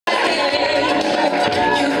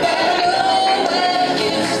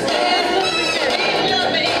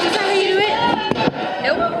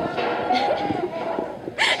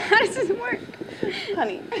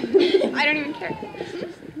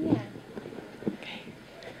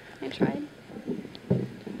tried.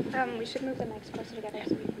 We should move the mics closer together.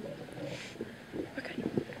 So we can... Okay.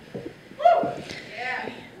 Yeah.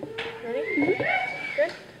 Ready?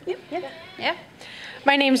 Mm-hmm. Good? Yeah.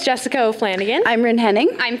 My name's Jessica O'Flanagan. I'm Rin Henning.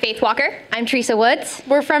 I'm Faith Walker. I'm Teresa Woods.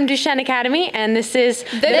 We're from Duchesne Academy, and this is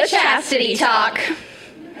The Chastity Talk.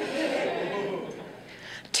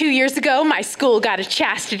 2 years ago, my school got a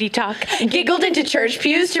chastity talk. Giggled into church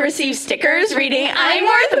pews to receive stickers reading, "I'm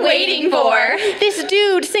worth waiting for." This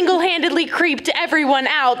dude single-handedly creeped everyone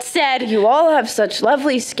out, said, You all have such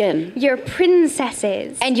lovely skin. You're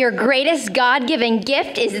princesses. And your greatest God-given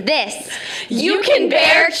gift is this. "You can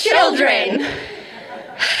bear children."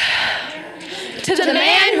 To the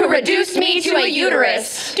man who reduced me to a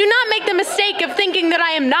uterus. Do not make the mistake of thinking that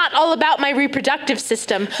I am not all about my reproductive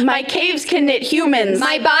system. My caves can knit humans.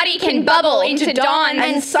 My body can bubble into dawns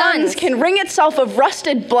and suns can wring itself of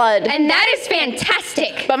rusted blood. And that is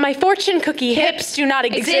fantastic. But my fortune cookie hips do not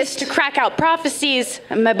exist to crack out prophecies.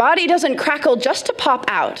 And my body doesn't crackle just to pop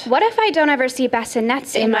out. What if I don't ever see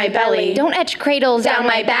bassinets in my belly? Don't etch cradles down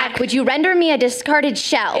my back. Would you render me a discarded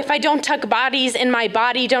shell? If I don't tuck bodies in my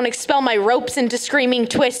body, don't expel my ropes into screaming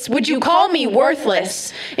twists, would you call me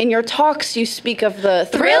worthless? In your talks you speak of the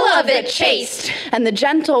Thrill of the chaste. And the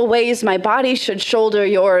gentle ways my body should shoulder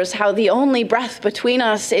yours, how the only breath between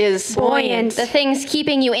us is buoyant. The things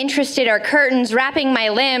keeping you interested are curtains wrapping my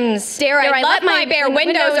limbs. Dare I let my bare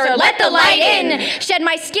windows or let the light in? Shed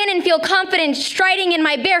my skin and feel confident striding in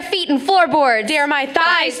my bare feet and floorboards. Dare my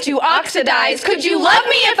thighs to oxidize. Could you love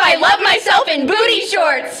me if I love myself in booty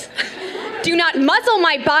shorts? Do not muzzle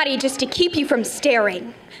my body just to keep you from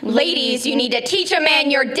staring. Ladies, you need to teach a man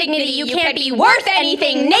your dignity. You can't be worth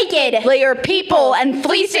anything naked. Layer people and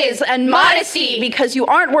fleeces and modesty, because you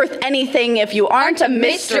aren't worth anything if you aren't a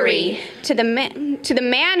mystery. To the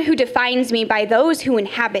man who defines me by those who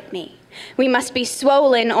inhabit me. We must be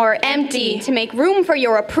swollen or empty to make room for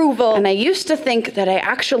your approval. And I used to think that I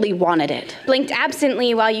actually wanted it. Blinked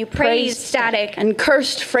absently while you praised static. And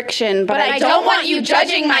cursed friction, but I don't want you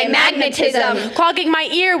judging my magnetism. Clogging my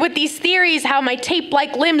ear with these theories how my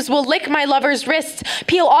tape-like limbs will lick my lover's wrists,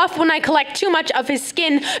 peel off when I collect too much of his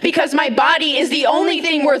skin, because my body is the only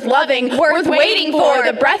thing worth loving, worth waiting for.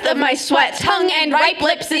 The breath of my sweat, tongue and ripe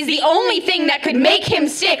lips is the only thing that could make him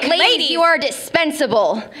sick. Ladies, you are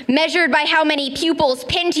dispensable. Measured by how many pupils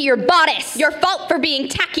pinned to your bodice. Your fault for being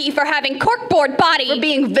tacky, for having corkboard body. For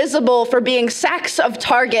being visible, for being sacks of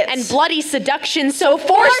targets. And bloody seduction, so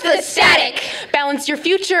force the static. Balance your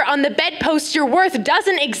future on the bedpost. Your worth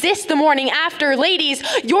doesn't exist the morning after. Ladies,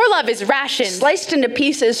 your love is rationed. Sliced into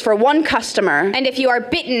pieces for one customer. And if you are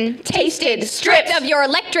bitten, tasted, stripped of your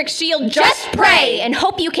electric shield, just pray and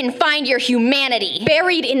hope you can find your humanity.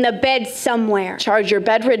 Buried in the bed somewhere. Charge your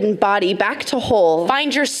bedridden body back to whole.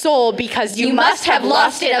 Find your soul, because you must have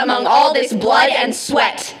lost it among all this blood and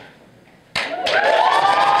sweat.